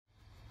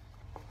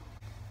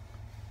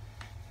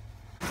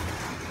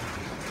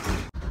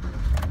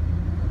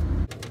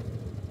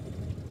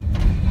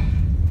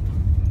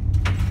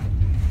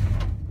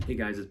Hey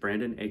guys, it's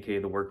Brandon, aka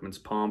the Workman's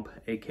Pomp,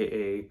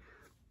 aka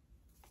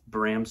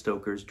Bram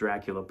Stoker's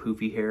Dracula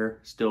poofy hair.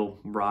 Still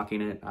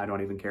rocking it, I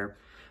don't even care.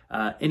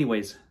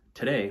 Anyways,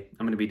 today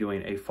I'm going to be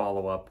doing a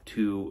follow-up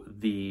to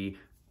the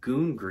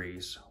Goon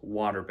Grease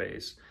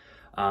Waterbased.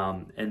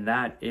 And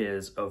that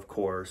is, of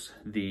course,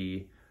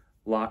 the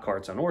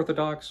Lockharts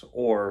Unorthodox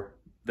or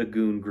the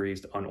Goon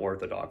Grease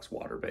Unorthodox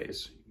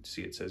Waterbased. You can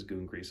see it says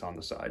Goon Grease on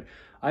the side.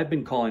 I've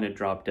been calling it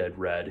Drop Dead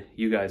Red.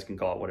 You guys can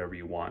call it whatever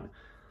you want.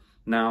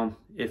 Now,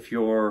 if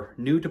you're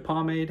new to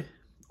pomade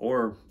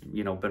or,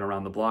 been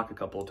around the block a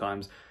couple of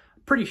times,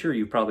 pretty sure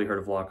you've probably heard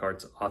of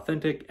Lockhart's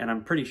Authentic, and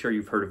I'm pretty sure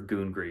you've heard of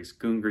Goon Grease.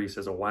 Goon Grease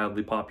is a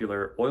wildly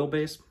popular oil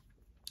base,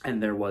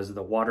 and there was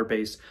the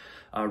water-based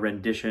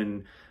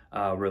rendition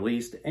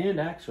released, and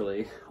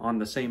actually, on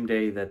the same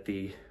day that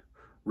the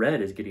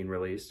red is getting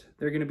released,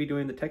 they're going to be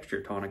doing the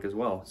texture tonic as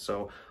well.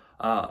 So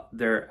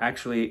they're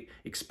actually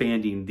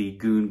expanding the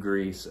Goon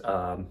Grease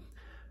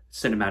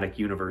cinematic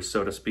universe,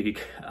 so to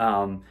speak.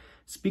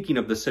 Speaking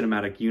of the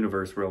cinematic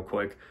universe real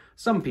quick,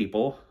 some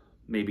people,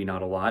 maybe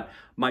not a lot,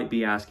 might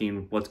be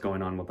asking what's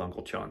going on with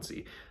Uncle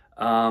Chauncey.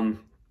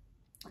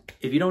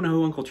 If you don't know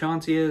who Uncle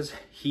Chauncey is,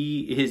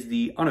 he is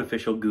the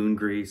unofficial Goon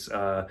Grease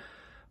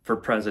for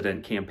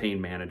President campaign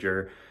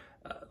manager.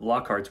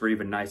 Lockharts were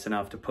even nice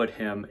enough to put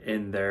him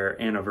in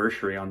their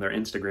anniversary on their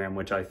Instagram,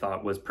 which I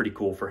thought was pretty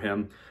cool for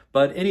him.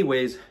 But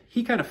anyways,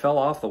 he kind of fell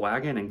off the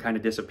wagon and kind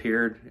of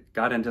disappeared,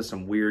 got into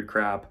some weird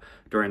crap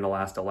during the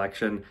last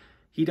election.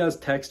 He does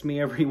text me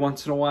every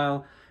once in a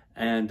while,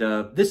 and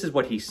this is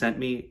what he sent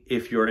me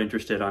if you're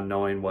interested on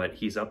knowing what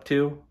he's up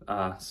to.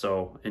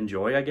 So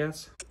enjoy, I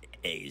guess.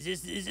 Hey,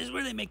 is this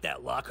where they make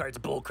that Lockhart's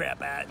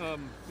bullcrap at?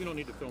 You don't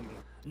need to film me.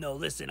 No,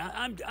 listen,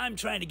 I'm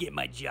trying to get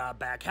my job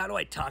back. How do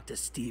I talk to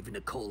Steve and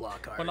Nicole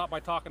Lockhart? Well, not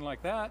by talking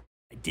like that.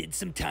 I did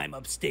some time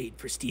upstate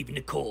for Steve and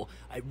Nicole.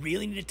 I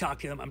really need to talk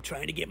to them. I'm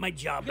trying to get my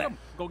job back.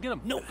 Go get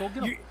him. No, go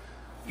get him.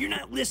 You're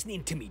not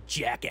listening to me,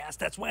 jackass.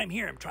 That's why I'm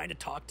here. I'm trying to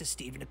talk to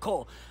Steve and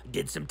Nicole. I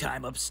did some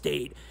time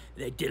upstate.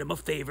 They did them a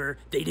favor.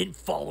 They didn't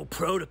follow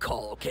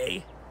protocol,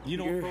 okay? You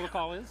know what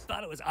protocol is?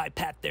 Thought it was I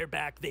pat their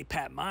back, they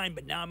pat mine,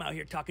 but now I'm out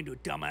here talking to a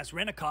dumbass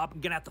rent-a-cop.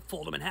 I'm gonna have to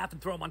fold them in half and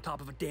throw them on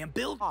top of a damn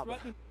building.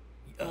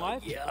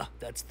 Yeah,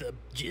 that's the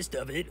gist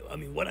of it. I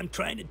mean, what I'm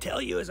trying to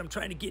tell you is I'm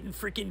trying to get in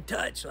freaking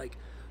touch. Like,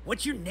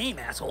 what's your name,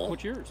 asshole?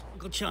 What's yours?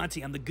 Uncle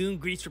Chauncey. I'm the Goon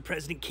Grease for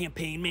President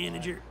campaign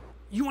manager.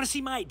 You want to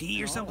see my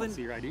ID or something? I want to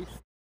see your ID.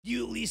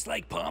 You at least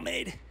like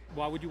pomade?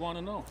 Why would you want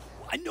to know?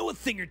 I know a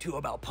thing or two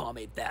about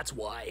pomade, that's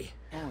why.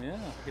 Oh, yeah,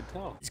 I could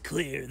tell. It's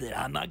clear that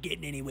I'm not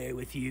getting anywhere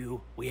with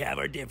you. We have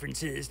our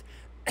differences.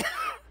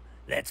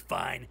 That's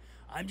fine.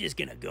 I'm just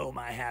gonna go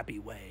my happy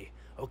way.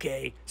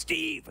 Okay?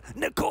 Steve,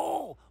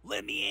 Nicole,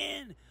 let me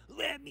in.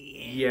 Let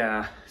me in.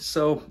 Yeah,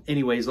 so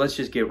anyways, let's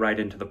just get right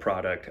into the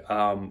product.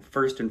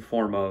 First and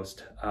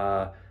foremost,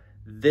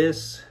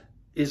 this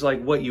is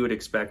like what you would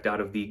expect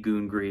out of the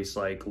Goon Grease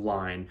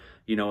line.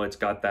 It's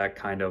got that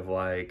kind of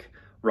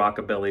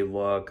rockabilly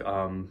look,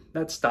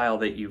 that style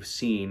that you've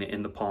seen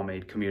in the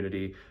pomade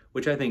community,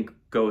 which I think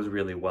goes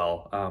really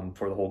well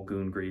for the whole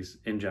Goon Grease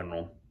in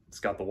general. It's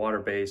got the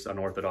water-based,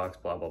 unorthodox,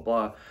 blah, blah,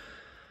 blah.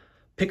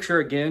 Picture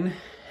again,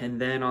 and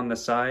then on the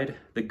side,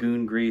 the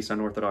Goon Grease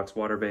Unorthodox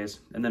water-based.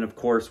 And then, of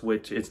course,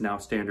 which is now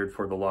standard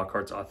for the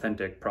Lockhart's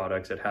Authentic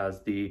products, it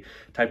has the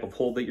type of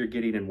hold that you're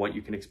getting and what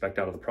you can expect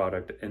out of the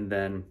product, and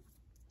then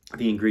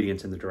the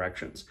ingredients and the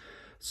directions.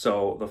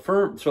 So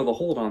the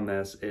hold on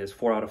this is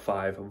 4 out of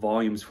 5,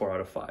 volume's 4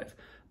 out of 5,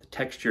 the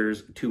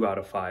texture's 2 out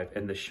of 5,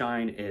 and the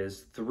shine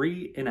is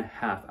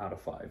 3.5 out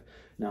of 5.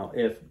 Now,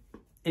 if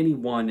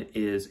anyone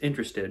is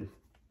interested,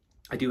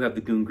 I do have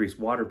the Goon Grease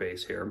water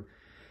base here,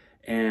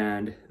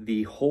 and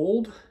the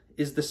hold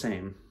is the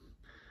same.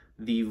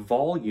 The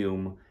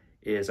volume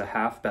is a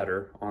half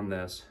better on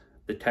this.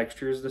 The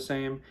texture is the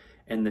same,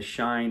 and the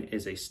shine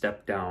is a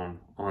step down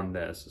on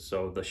this.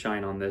 So the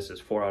shine on this is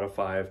 4 out of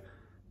 5,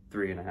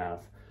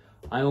 3.5.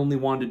 I only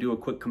wanted to do a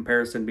quick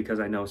comparison because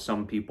I know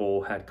some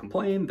people had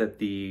complained that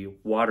the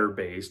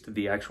water-based,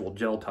 the actual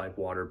gel type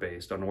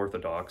water-based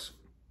unorthodox,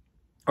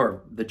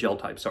 or the gel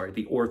type, sorry,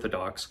 the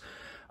orthodox,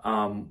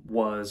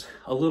 was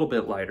a little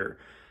bit lighter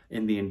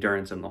in the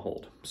endurance and the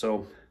hold.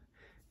 So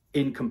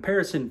in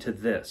comparison to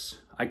this,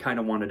 I kind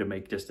of wanted to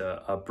make just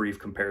a brief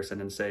comparison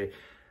and say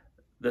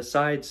the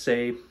sides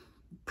say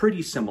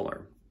pretty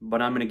similar,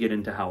 but I'm going to get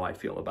into how I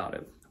feel about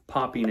it.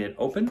 Popping it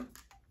open.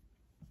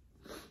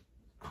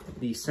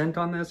 The scent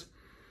on this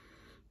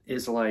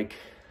is like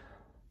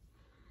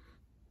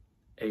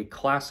a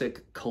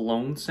classic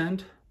cologne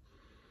scent.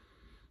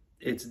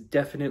 It's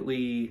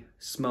definitely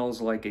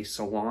smells like a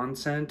salon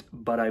scent,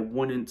 but I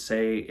wouldn't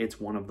say it's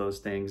one of those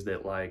things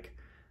that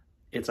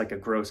it's like a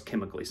gross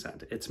chemically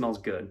scent. It smells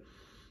good.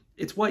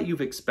 It's what you'd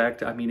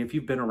expect. I mean, if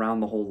you've been around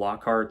the whole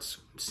Lockharts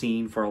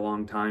scene for a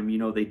long time,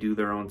 they do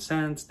their own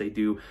scents. They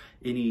do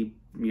any,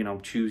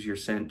 choose your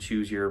scent,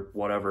 choose your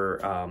whatever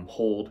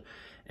hold.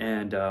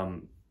 And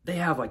they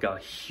have a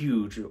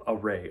huge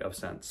array of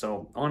scents.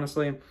 So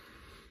honestly,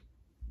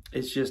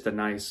 it's just a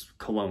nice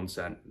cologne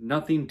scent.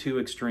 Nothing too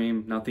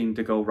extreme, nothing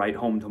to go right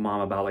home to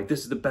mom about, like,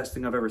 this is the best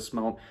thing I've ever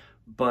smelled,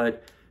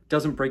 but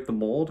doesn't break the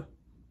mold,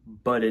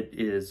 but it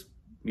is,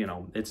 you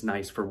know, it's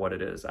nice for what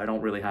it is. I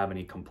don't really have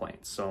any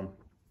complaints. So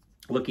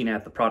looking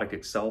at the product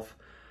itself,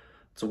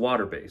 it's a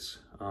Waterbased,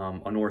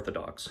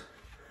 Unorthodox.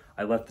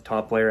 I left the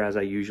top layer as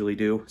I usually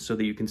do so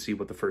that you can see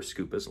what the first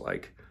scoop is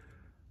like.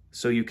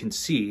 So you can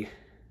see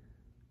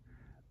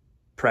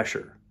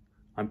pressure.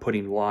 I'm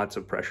putting lots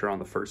of pressure on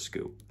the first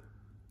scoop.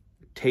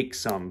 Take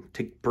some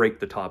to break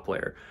the top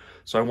layer.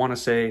 So I want to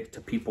say to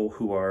people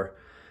who are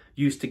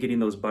used to getting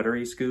those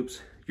buttery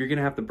scoops, you're going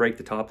to have to break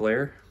the top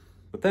layer,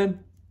 but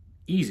then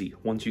easy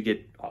once you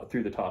get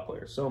through the top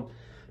layer. So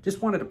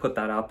just wanted to put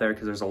that out there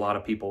because there's a lot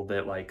of people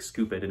that like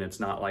scoop it and it's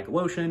not like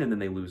lotion and then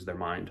they lose their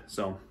mind.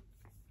 So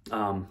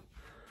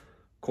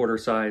quarter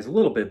size, a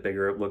little bit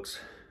bigger. It looks,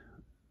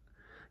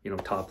 you know,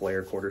 top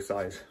layer, quarter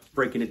size.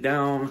 Breaking it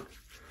down,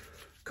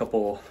 a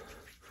couple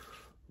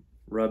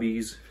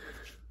rubbies,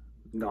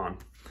 gone.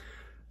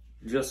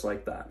 Just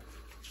like that.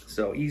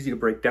 So easy to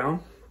break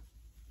down.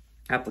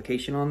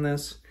 Application on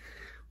this,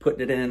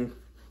 putting it in.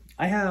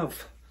 I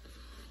have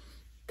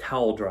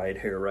towel dried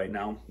hair right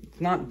now.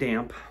 It's not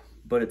damp,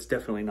 but it's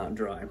definitely not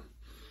dry.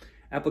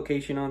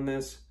 Application on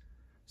this,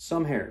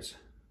 some hairs,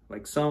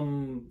 like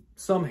some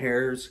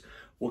hairs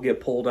will get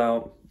pulled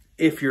out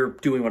if you're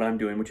doing what I'm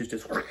doing, which is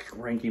just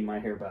ranking my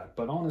hair back.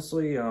 But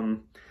honestly,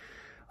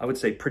 I would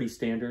say pretty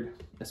standard,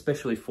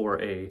 especially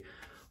for a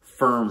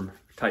firm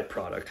type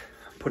product.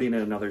 Putting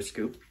in another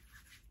scoop.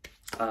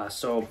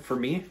 So for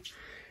me,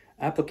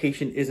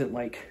 application isn't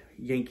like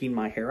yanking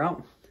my hair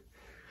out.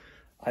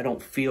 I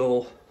don't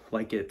feel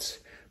like it's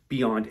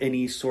beyond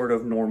any sort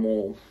of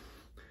normal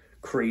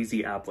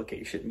crazy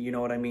application. You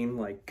know what I mean?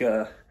 Like,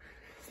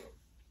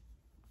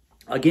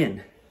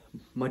 again,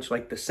 much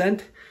like the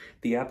scent,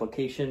 the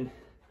application,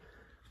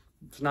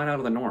 it's not out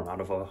of the norm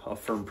out of a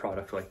firm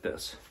product like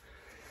this.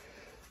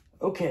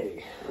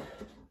 Okay,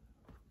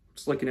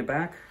 slicking it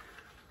back.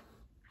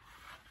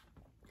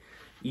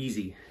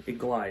 Easy, it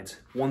glides.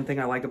 One thing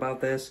I like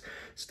about this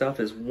stuff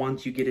is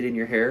once you get it in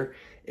your hair,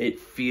 it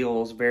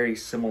feels very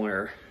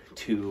similar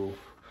to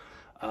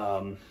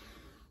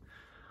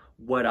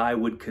what I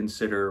would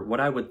consider, what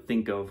I would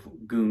think of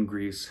Goon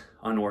Grease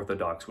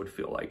Unorthodox would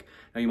feel like.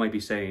 Now you might be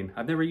saying,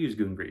 I've never used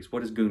Goon Grease.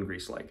 What is Goon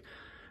Grease like?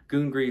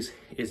 Goon Grease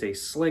is a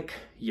slick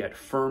yet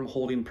firm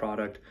holding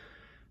product,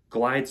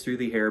 glides through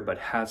the hair but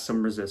has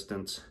some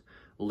resistance,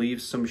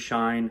 leaves some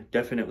shine,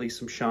 definitely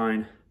some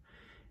shine,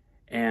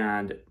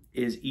 and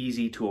is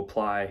easy to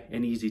apply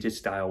and easy to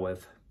style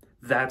with.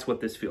 That's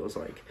what this feels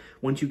like.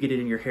 Once you get it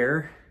in your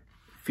hair,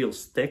 it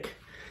feels thick.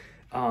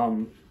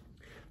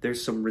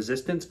 There's some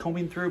resistance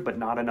coming through, but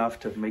not enough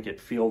to make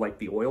it feel like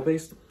the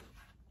oil-based.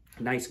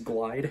 Nice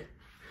glide.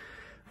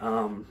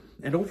 And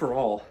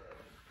overall,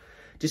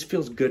 just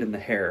feels good in the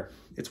hair.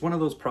 It's one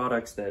of those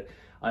products that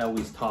I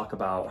always talk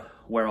about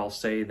where I'll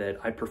say that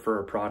I prefer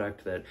a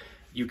product that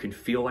you can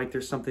feel like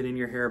there's something in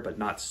your hair, but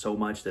not so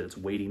much that it's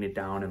weighting it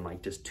down and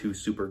like just too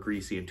super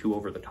greasy and too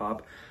over the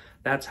top.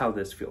 That's how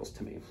this feels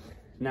to me.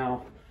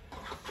 Now,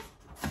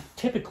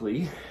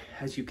 typically,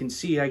 as you can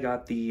see, I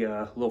got the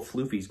little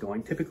floofies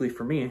going. Typically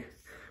for me,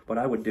 what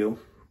I would do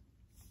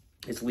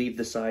is leave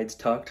the sides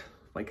tucked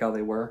like how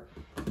they were.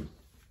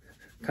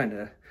 Kind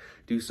of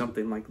do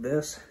something like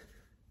this.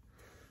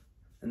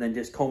 And then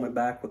just comb it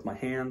back with my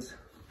hands.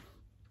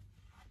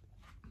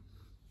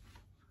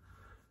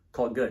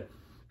 Call it good.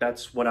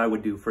 That's what I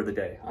would do for the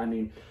day. I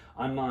mean,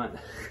 I'm not,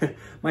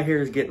 my hair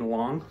is getting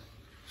long.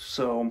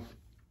 So,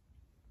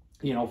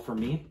 you know, for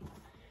me,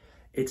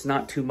 it's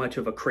not too much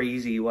of a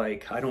crazy,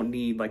 like, I don't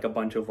need like a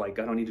bunch of like,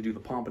 I don't need to do the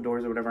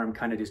pompadours or whatever. I'm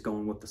kind of just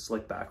going with the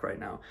slick back right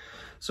now.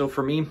 So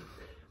for me,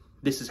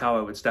 this is how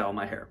I would style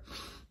my hair.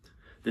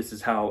 This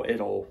is how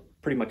it'll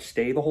pretty much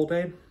stay the whole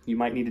day. You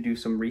might need to do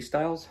some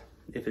restyles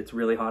if it's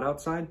really hot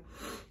outside,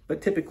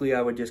 but typically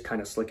I would just kind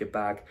of slick it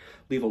back,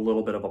 leave a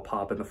little bit of a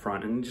pop in the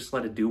front and just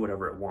let it do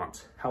whatever it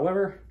wants.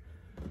 However,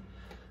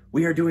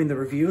 we are doing the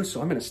review,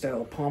 so I'm going to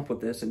style a pomp with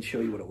this and show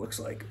you what it looks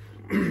like.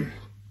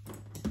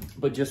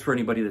 But just for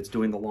anybody that's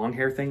doing the long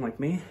hair thing like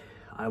me,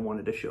 I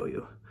wanted to show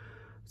you.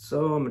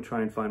 So I'm gonna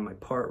try and find my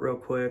part real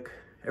quick.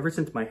 Ever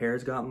since my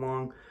hair's gotten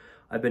long,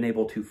 I've been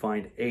able to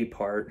find a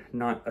part,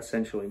 not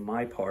essentially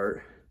my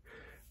part,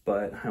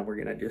 but we're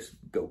gonna just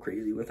go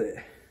crazy with it.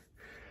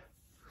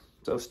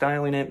 So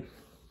styling it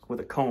with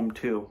a comb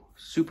too,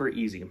 super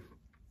easy.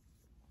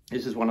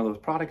 This is one of those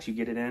products, you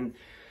get it in,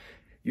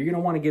 you're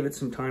gonna wanna give it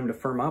some time to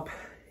firm up.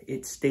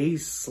 It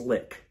stays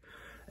slick.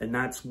 And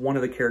that's one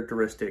of the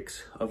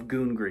characteristics of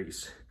Goon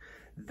Grease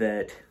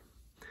that,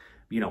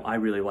 you know, I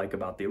really like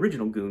about the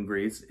original Goon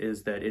Grease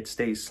is that it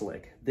stays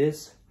slick.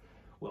 This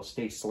will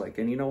stay slick.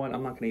 And you know what?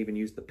 I'm not going to even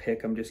use the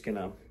pick. I'm just going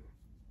to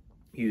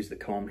use the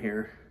comb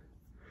here.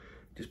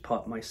 Just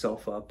pop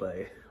myself up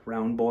a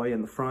round boy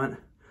in the front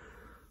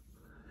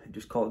and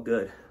just call it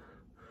good.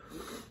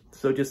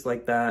 So just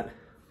like that,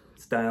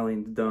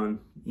 styling's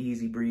done.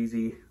 Easy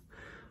breezy.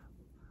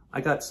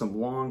 I got some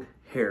long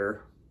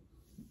hair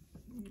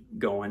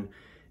going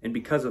And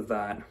because of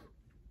that,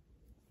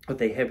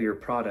 with a heavier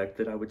product,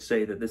 that I would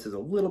say that this is a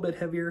little bit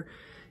heavier,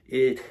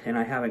 and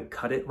I haven't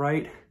cut it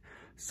right,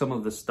 some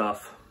of the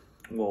stuff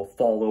will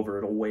fall over,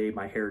 it'll weigh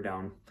my hair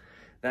down.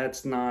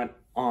 That's not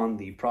on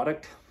the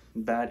product,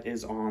 that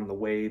is on the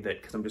way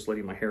that, because I'm just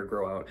letting my hair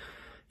grow out,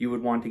 you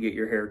would want to get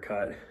your hair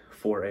cut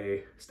for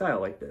a style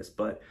like this.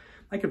 But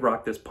I could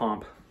rock this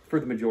pomp for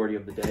the majority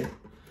of the day.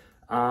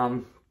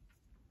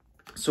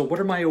 So what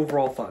are my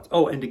overall thoughts?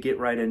 Oh, and to get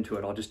right into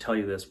it, I'll just tell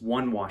you this,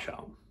 one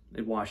washout.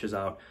 It washes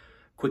out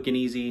quick and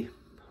easy,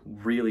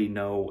 really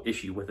no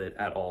issue with it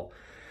at all.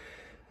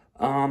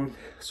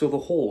 So the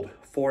hold,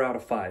 4 out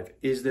of 5.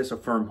 Is this a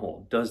firm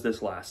hold? Does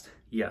this last?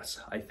 Yes,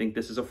 I think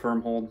this is a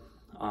firm hold.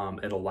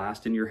 It'll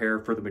last in your hair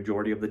for the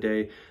majority of the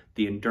day.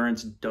 The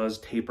endurance does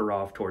taper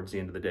off towards the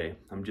end of the day.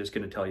 I'm just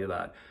gonna tell you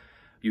that.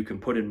 You can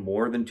put in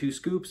more than 2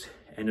 scoops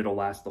and it'll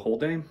last the whole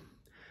day.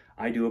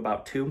 I do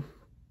about 2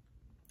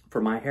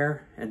 for my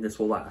hair and this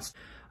will last.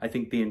 I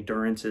think the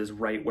endurance is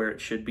right where it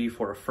should be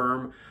for a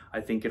firm.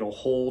 I think it'll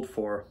hold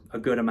for a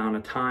good amount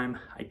of time.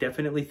 I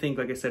definitely think,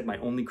 like I said, my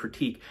only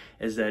critique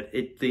is that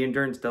the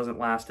endurance doesn't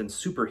last in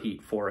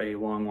superheat for a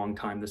long, long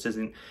time. This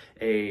isn't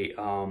a,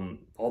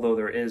 although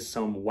there is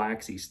some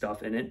waxy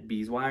stuff in it,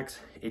 beeswax,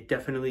 it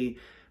definitely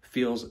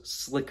feels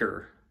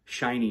slicker,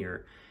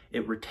 shinier.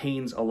 It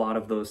retains a lot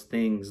of those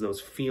things,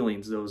 those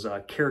feelings, those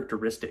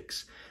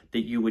characteristics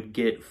that you would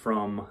get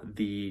from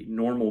the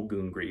normal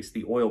Goon Grease,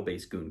 the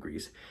oil-based Goon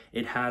Grease.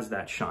 It has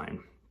that shine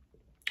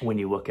when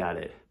you look at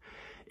it.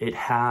 It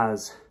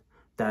has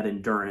that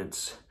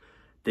endurance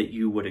that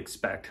you would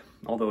expect,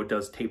 although it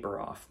does taper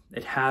off.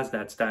 It has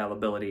that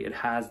styleability, it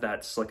has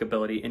that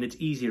slickability, and it's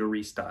easy to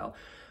restyle.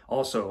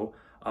 Also,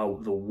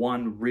 the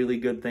one really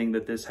good thing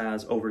that this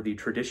has over the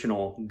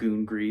traditional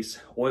Goon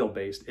Grease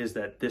oil-based is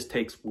that this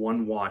takes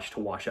 1 wash to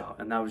wash out.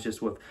 And that was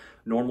just with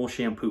normal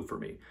shampoo for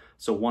me.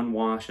 So 1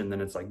 wash and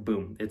then it's like,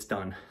 boom, it's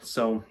done.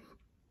 So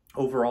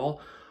overall,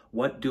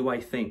 what do I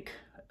think?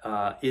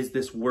 Is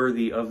this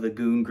worthy of the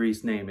Goon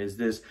Grease name? Is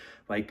this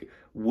like,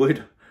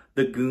 would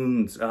the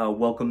Goons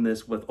welcome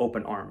this with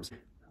open arms?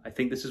 I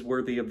think this is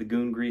worthy of the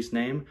Goon Grease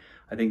name.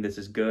 I think this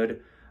is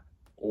good.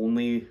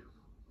 Only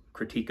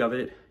critique of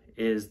it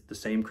is the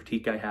same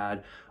critique I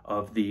had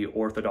of the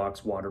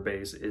Orthodox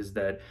Waterbased, is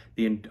that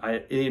the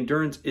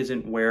endurance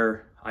isn't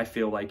where I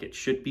feel like it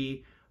should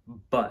be,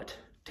 but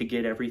to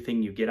get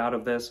everything you get out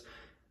of this,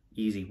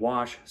 easy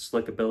wash,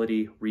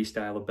 slickability,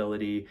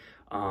 restylability,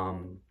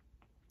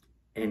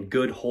 and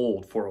good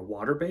hold for a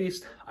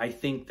water-based, I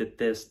think that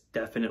this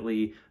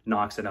definitely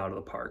knocks it out of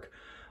the park.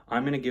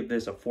 I'm going to give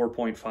this a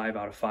 4.5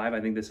 out of 5. I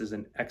think this is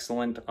an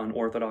excellent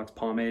unorthodox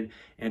pomade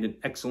and an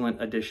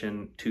excellent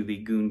addition to the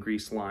Goon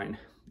Grease line.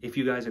 If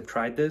you guys have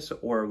tried this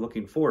or are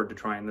looking forward to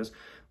trying this,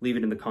 leave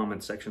it in the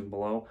comments section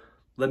below.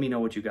 Let me know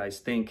what you guys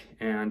think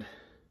and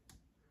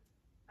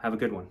have a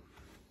good one.